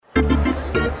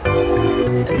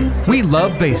We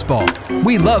love baseball.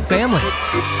 We love family.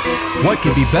 What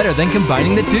could be better than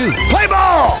combining the two? Play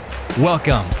ball!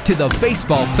 Welcome to the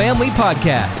Baseball Family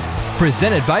Podcast,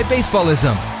 presented by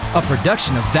Baseballism, a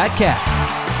production of That Cast.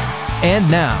 And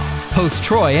now, host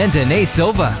Troy and Danae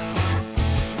Silva.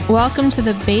 Welcome to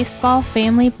the Baseball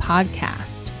Family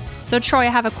Podcast. So, Troy, I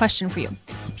have a question for you.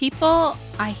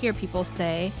 I hear people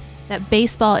say that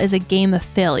baseball is a game of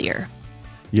failure.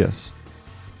 Yes.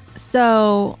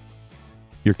 So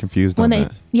you're confused on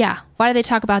that. Yeah. Why do they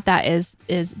talk about that?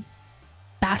 Is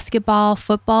basketball,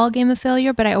 football a game of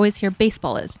failure? But I always hear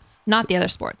baseball is, not the other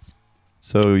sports.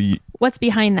 So what's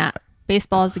behind that?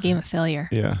 Baseball is a game of failure.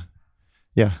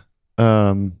 Yeah.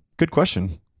 Good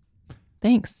question.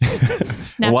 Thanks.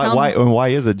 Why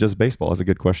is it just baseball? Is a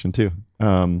good question too.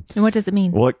 And what does it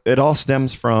mean? Well, it all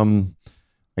stems from,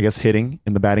 I guess, hitting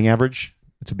in the batting average.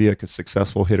 To be like a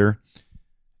successful hitter,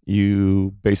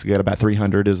 you basically at about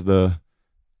 300 is the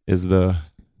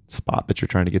spot that you're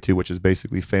trying to get to, which is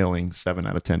basically failing 7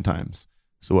 out of 10 times.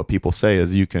 So what people say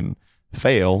is you can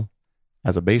fail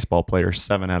as a baseball player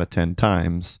 7 out of 10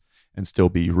 times and still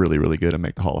be really, really good and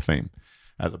make the Hall of Fame.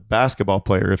 As a basketball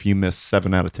player, if you miss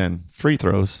 7 out of 10 free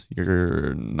throws,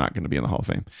 you're not going to be in the Hall of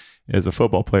Fame. As a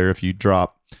football player, if you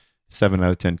drop 7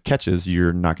 out of 10 catches,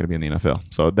 you're not going to be in the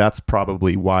NFL. So that's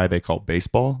probably why they call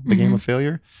baseball the game of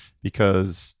failure,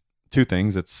 because two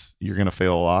things, you're going to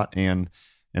fail a lot. And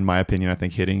in my opinion, I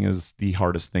think hitting is the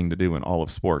hardest thing to do in all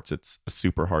of sports. It's a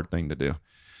super hard thing to do.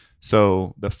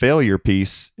 So the failure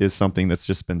piece is something that's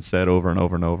just been said over and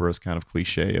over and over as kind of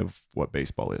cliche of what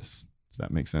baseball is. Does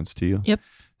that make sense to you? Yep.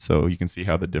 So you can see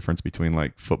how the difference between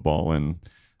like football and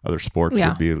other sports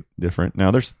would be different. Now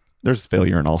there's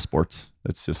failure in all sports.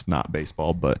 It's just not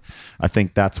baseball, but I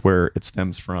think that's where it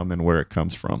stems from and where it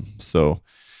comes from. So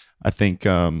I think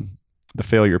the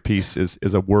failure piece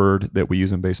is a word that we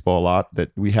use in baseball a lot,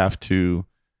 that we have to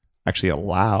actually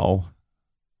allow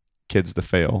kids to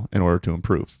fail in order to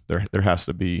improve. There has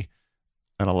to be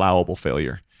an allowable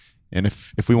failure. And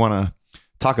if we want to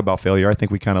talk about failure, I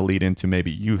think we kind of lead into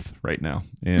maybe youth right now.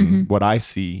 And what I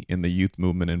see in the youth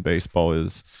movement in baseball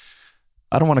is,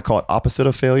 I don't want to call it opposite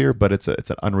of failure, but it's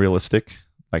an unrealistic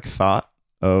like thought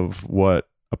of what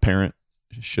a parent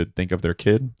should think of their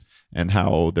kid and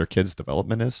how their kid's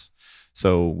development is.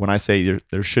 So when I say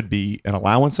there should be an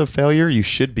allowance of failure, you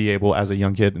should be able, as a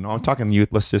young kid, and I'm talking youth,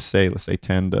 let's say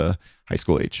 10 to high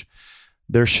school age,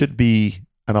 there should be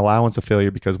an allowance of failure,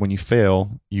 because when you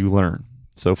fail, you learn.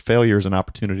 So failure is an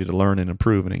opportunity to learn and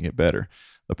improve and get better.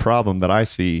 The problem that I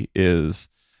see is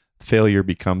failure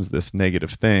becomes this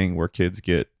negative thing where kids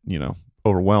get,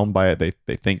 overwhelmed by it.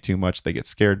 They think too much. They get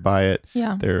scared by it.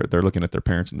 Yeah. They're looking at their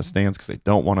parents in the stands because they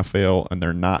don't want to fail, and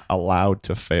they're not allowed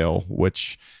to fail,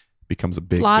 which becomes a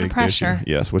big of pressure. issue.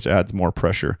 Yes, which adds more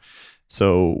pressure.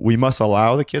 So we must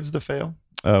allow the kids to fail.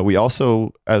 We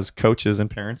also, as coaches and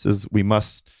parents, we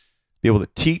must be able to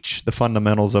teach the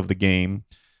fundamentals of the game,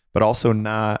 but also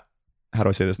not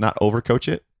overcoach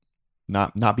it,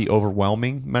 not be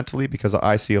overwhelming mentally, because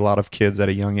I see a lot of kids at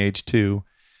a young age too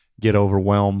get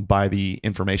overwhelmed by the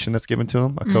information that's given to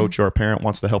them. A coach or a parent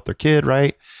wants to help their kid,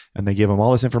 right? And they give them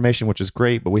all this information, which is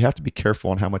great, but we have to be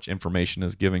careful on how much information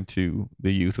is given to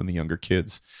the youth and the younger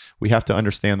kids. We have to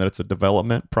understand that it's a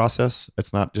development process.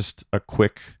 It's not just a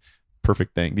quick,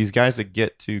 perfect thing. These guys that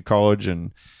get to college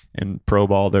and pro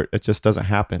ball, it just doesn't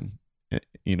happen,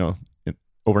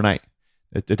 overnight.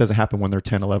 It doesn't happen when they're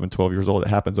 10, 11, 12 years old. It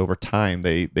happens over time.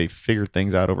 They figure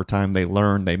things out over time. They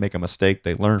learn, they make a mistake,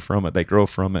 they learn from it, they grow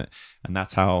from it. And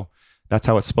that's how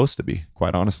it's supposed to be,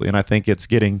 quite honestly. And I think it's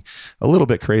getting a little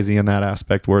bit crazy in that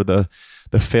aspect where the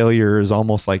failure is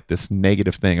almost like this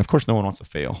negative thing. Of course, no one wants to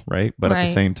fail, right? But at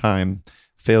the same time,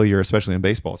 failure, especially in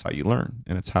baseball, is how you learn.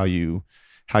 And it's how you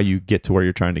get to where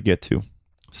you're trying to get to.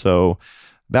 So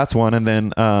that's one. And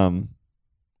then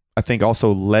I think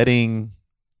also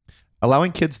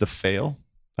allowing kids to fail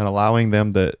and allowing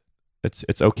them that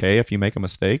it's okay if you make a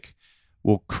mistake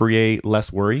will create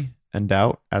less worry and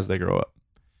doubt as they grow up.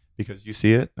 Because you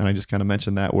see it, and I just kind of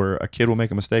mentioned that, where a kid will make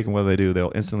a mistake, and what do?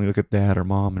 They'll instantly look at dad or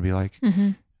mom and be like, are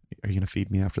you going to feed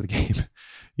me after the game?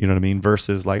 You know what I mean?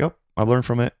 Versus like, oh, I've learned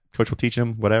from it. Coach will teach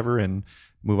them whatever and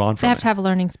move on from it. They have to have a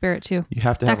learning spirit too. You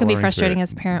have to that have can a be frustrating spirit.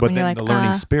 as a parent, but when then you're like, the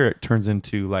learning spirit turns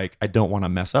into like, I don't want to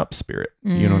mess up spirit.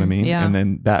 You know what I mean? Yeah. And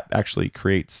then that actually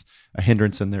creates a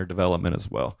hindrance in their development as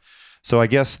well. So I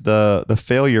guess the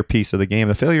failure piece of the game,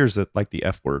 the failure is like the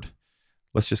F word.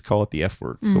 Let's just call it the F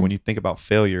word. So when you think about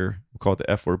failure, we'll call it the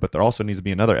F word, but there also needs to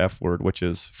be another F word, which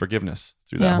is forgiveness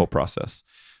through that whole process.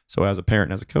 So as a parent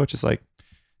and as a coach, it's like,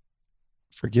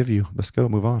 forgive you. Let's go,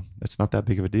 move on. It's not that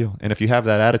big of a deal. And if you have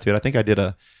that attitude, I think I did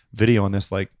a video on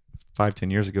this like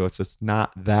 5-10 years ago. It's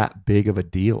not that big of a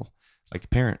deal. Like,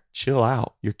 parent, chill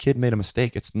out. Your kid made a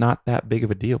mistake. It's not that big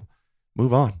of a deal.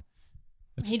 Move on.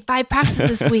 I need 5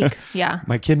 practices this week. Yeah.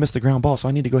 My kid missed the ground ball, so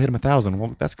I need to go hit him 1,000.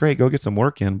 Well, that's great. Go get some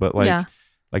work in, but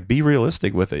like be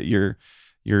realistic with it. You're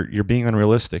being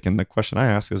unrealistic. And the question I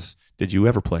ask is, did you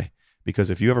ever play? Because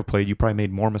if you ever played, you probably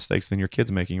made more mistakes than your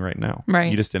kid's making right now. Right.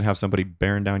 You just didn't have somebody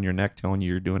bearing down your neck telling you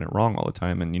you're doing it wrong all the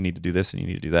time and you need to do this and you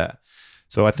need to do that.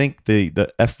 So I think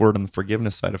the F word on the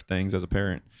forgiveness side of things as a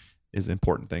parent is an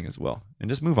important thing as well. And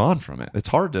just move on from it. It's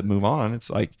hard to move on. It's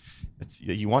like,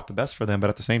 you want the best for them, but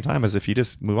at the same time, as if you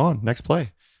just move on, next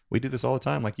play. We do this all the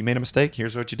time. Like, you made a mistake.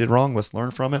 Here's what you did wrong. Let's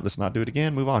learn from it. Let's not do it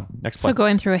again. Move on. Next play. So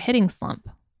going through a hitting slump,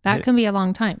 that can be a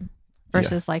long time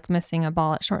versus like missing a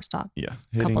ball at shortstop. Yeah.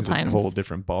 Couple times. A whole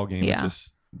different ball game. Yeah.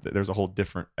 There's a whole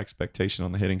different expectation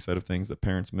on the hitting side of things that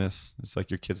parents miss. It's like,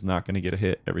 your kid's not going to get a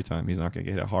hit every time. He's not going to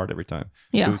get hit hard every time.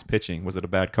 Yeah. Who's pitching? Was it a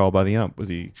bad call by the ump? Was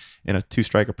he in a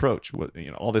 2-strike approach? What,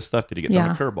 all this stuff. Did he get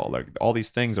thrown a curveball? Like, all these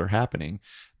things are happening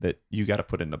that you got to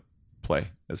put into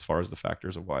play as far as the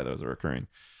factors of why those are occurring.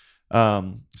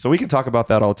 So we can talk about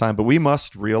that all the time, but we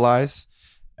must realize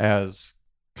as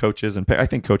coaches, and I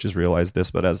think coaches realize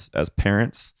this, but as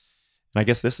parents, and I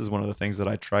guess this is one of the things that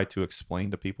I try to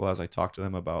explain to people as I talk to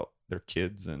them about their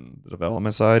kids and the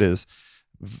development side, is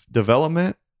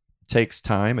development takes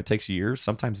time. It takes years,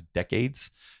 sometimes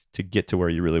decades, to get to where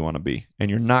you really want to be. And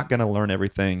you're not going to learn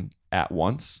everything at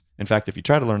once. In fact, if you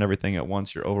try to learn everything at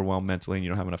once, you're overwhelmed mentally and you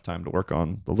don't have enough time to work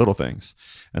on the little things.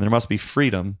 And there must be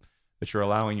freedom that you're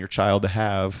allowing your child to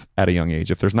have at a young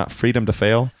age. If there's not freedom to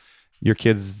fail, your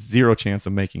kid's zero chance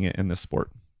of making it in this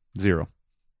sport. Zero.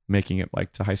 Making it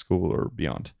like to high school or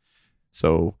beyond.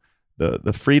 So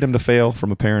the freedom to fail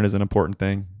from a parent is an important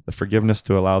thing. The forgiveness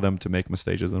to allow them to make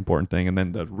mistakes is an important thing. And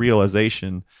then the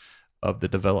realization of the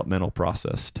developmental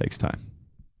process takes time.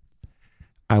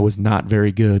 I was not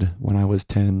very good when I was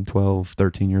 10, 12,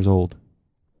 13 years old.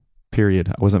 Period.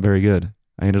 I wasn't very good.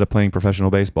 I ended up playing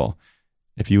professional baseball.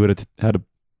 If you would have had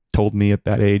told me at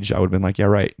that age, I would have been like, yeah,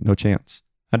 right. No chance.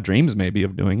 I had dreams maybe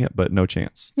of doing it, but no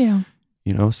chance. Yeah.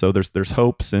 So there's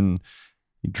hopes and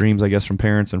dreams, I guess, from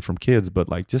parents and from kids, but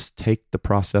like, just take the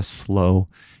process slow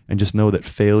and just know that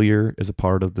failure is a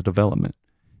part of the development.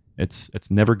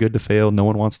 It's never good to fail. No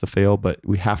one wants to fail, but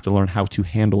we have to learn how to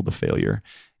handle the failure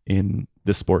in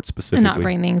this sport specifically. And not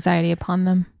bring the anxiety upon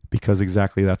them. Because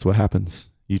exactly that's what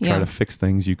happens. You try to fix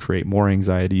things, you create more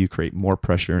anxiety, you create more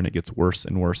pressure, and it gets worse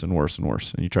and worse and worse and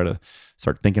worse. And you try to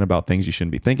start thinking about things you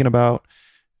shouldn't be thinking about.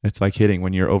 It's like hitting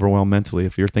when you're overwhelmed mentally.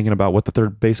 If you're thinking about what the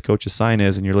third base coach's sign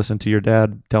is and you're listening to your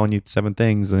dad telling you 7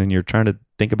 things and then you're trying to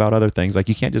think about other things, like,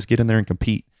 you can't just get in there and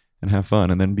compete and have fun.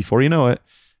 And then before you know it,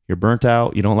 you're burnt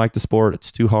out. You don't like the sport.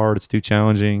 It's too hard. It's too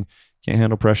challenging. Can't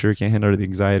handle pressure. Can't handle the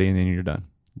anxiety. And then you're done.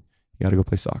 You got to go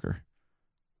play soccer.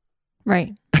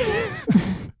 Right.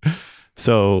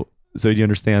 So you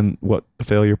understand what the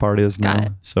failure part is now? Got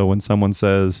it. So when someone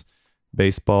says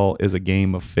baseball is a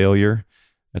game of failure,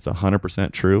 it's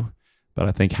 100% true. But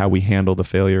I think how we handle the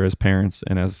failure as parents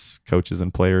and as coaches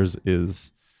and players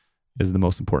is the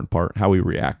most important part, how we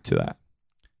react to that.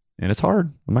 And it's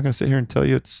hard. I'm not going to sit here and tell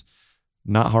you it's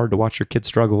not hard to watch your kid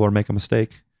struggle or make a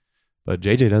mistake. But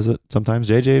JJ does it. Sometimes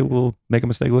JJ will make a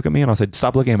mistake, look at me, and I'll say,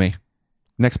 stop looking at me.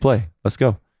 Next play. Let's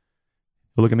go.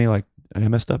 He'll look at me like, I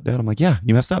messed up, Dad. I'm like, yeah,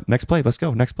 you messed up. Next play. Let's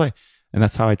go. Next play. And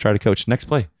that's how I try to coach. Next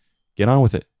play. Get on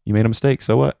with it. You made a mistake.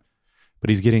 So what? But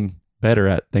he's getting better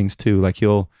at things too. Like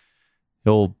he'll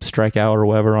strike out or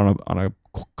whatever on a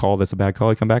call that's a bad call.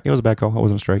 He come back. It was a bad call. It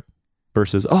wasn't a strike.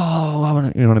 Versus, you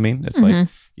know what I mean? It's like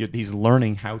he's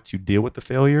learning how to deal with the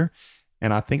failure.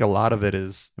 And I think a lot of it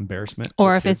is embarrassment.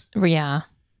 Or if kids.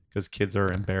 Because kids are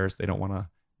embarrassed. They don't want to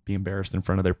be embarrassed in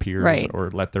front of their peers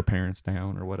or let their parents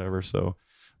down or whatever. So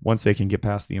once they can get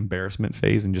past the embarrassment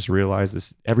phase and just realize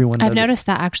this, everyone does I've noticed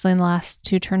that actually in the last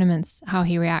 2 tournaments, how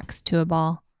he reacts to a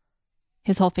ball,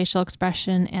 his whole facial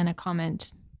expression and a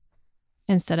comment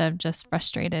instead of just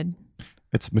frustrated.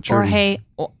 It's maturity. Or, hey,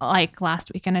 like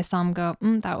last weekend I saw him go,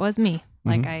 that was me.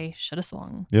 Like I should have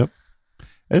swung. Yep.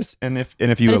 If you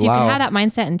if you can have that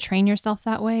mindset and train yourself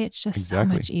that way, it's just so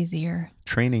much easier.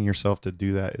 Training yourself to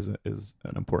do that is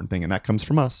an important thing, and that comes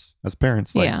from us as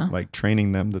parents. Like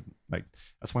training them to like.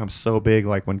 That's why I'm so big.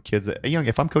 Like when kids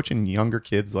if I'm coaching younger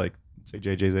kids, like say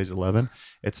JJ's age 11,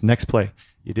 it's next play.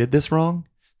 You did this wrong.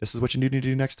 This is what you need to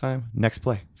do next time. Next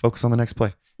play. Focus on the next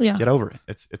play. Yeah. Get over it.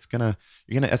 It's gonna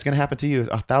happen to you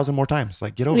 1,000 more times.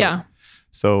 Like get over it.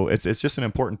 So it's just an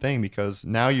important thing because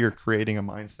now you're creating a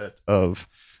mindset of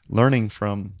learning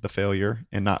from the failure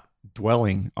and not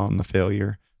dwelling on the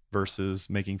failure versus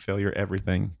making failure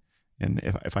everything. And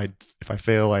if I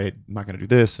fail, I'm not going to do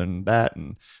this and that.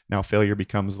 And now failure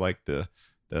becomes like the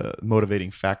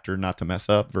motivating factor not to mess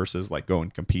up versus like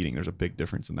going competing. There's a big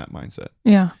difference in that mindset.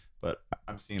 Yeah. But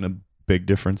I'm seeing a big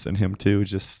difference in him too.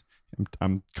 Just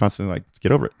I'm constantly like, let's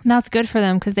get over it. And that's good for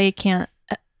them because they can't,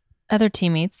 other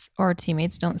teammates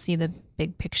don't see the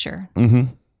big picture.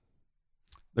 Mm-hmm.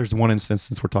 There's one instance,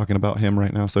 since we're talking about him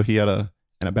right now. So he had an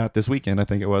at-bat this weekend, I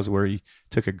think it was, where he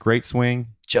took a great swing,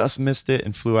 just missed it,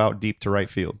 and flew out deep to right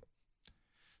field.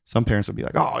 Some parents would be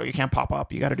like, oh, you can't pop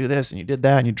up. You got to do this, and you did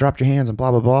that, and you dropped your hands, and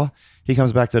blah, blah, blah. He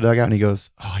comes back to the dugout, and he goes,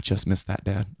 oh, I just missed that,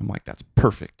 Dad. I'm like, that's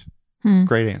perfect.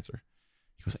 Great answer.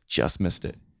 He goes, I just missed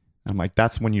it. I'm like,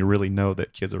 that's when you really know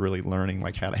that kids are really learning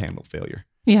like how to handle failure.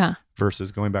 Yeah.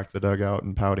 Versus going back to the dugout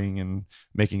and pouting and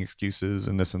making excuses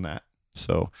and this and that.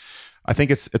 So I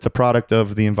think it's a product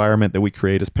of the environment that we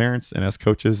create as parents and as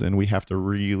coaches, and we have to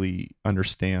really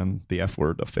understand the F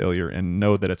word of failure and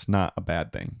know that it's not a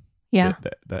bad thing. Yeah.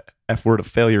 The F word of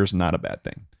failure is not a bad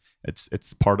thing.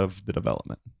 It's part of the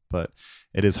development, but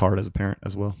it is hard as a parent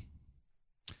as well.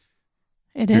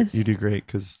 It is. You do great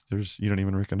because you don't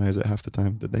even recognize it half the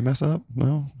time. Did they mess up?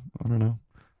 No, I don't know.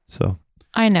 So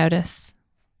I notice.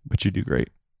 But you do great.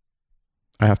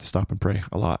 I have to stop and pray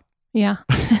a lot. Yeah.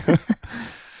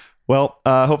 Well,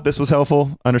 I hope this was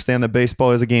helpful. Understand that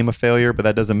baseball is a game of failure, but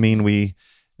that doesn't mean we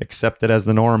accept it as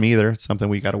the norm either. It's something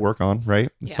we got to work on, right?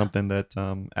 It's something that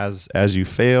as you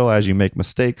fail, as you make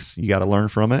mistakes, you got to learn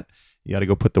from it. You got to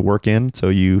go put the work in so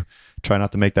you try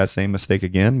not to make that same mistake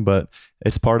again, but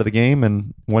it's part of the game.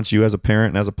 And once you as a parent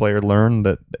and as a player learn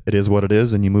that it is what it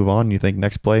is and you move on and you think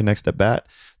next play, next at bat,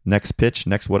 next pitch,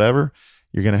 next whatever,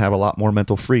 you're going to have a lot more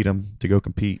mental freedom to go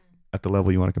compete at the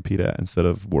level you want to compete at instead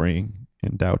of worrying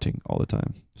and doubting all the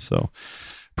time. So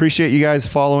appreciate you guys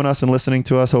following us and listening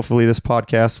to us. Hopefully this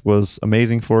podcast was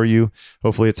amazing for you.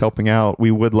 Hopefully it's helping out. We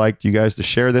would like you guys to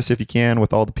share this if you can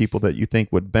with all the people that you think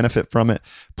would benefit from it.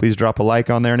 Please drop a like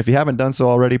on there. And if you haven't done so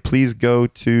already, please go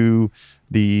to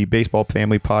the Baseball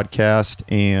Family Podcast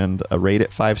and rate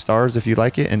it 5 stars if you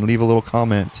like it, and leave a little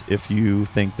comment if you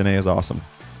think Danae is awesome.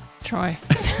 Troy.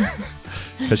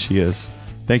 Because she is.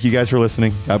 Thank you guys for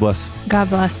listening. God bless. God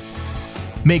bless.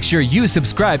 Make sure you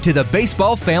subscribe to the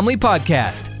Baseball Family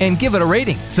Podcast and give it a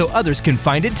rating so others can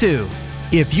find it too.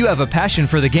 If you have a passion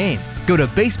for the game, go to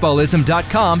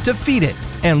baseballism.com to feed it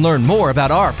and learn more about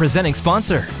our presenting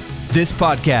sponsor. This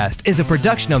podcast is a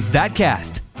production of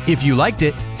ThatCast. If you liked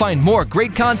it, find more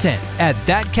great content at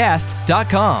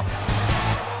thatcast.com.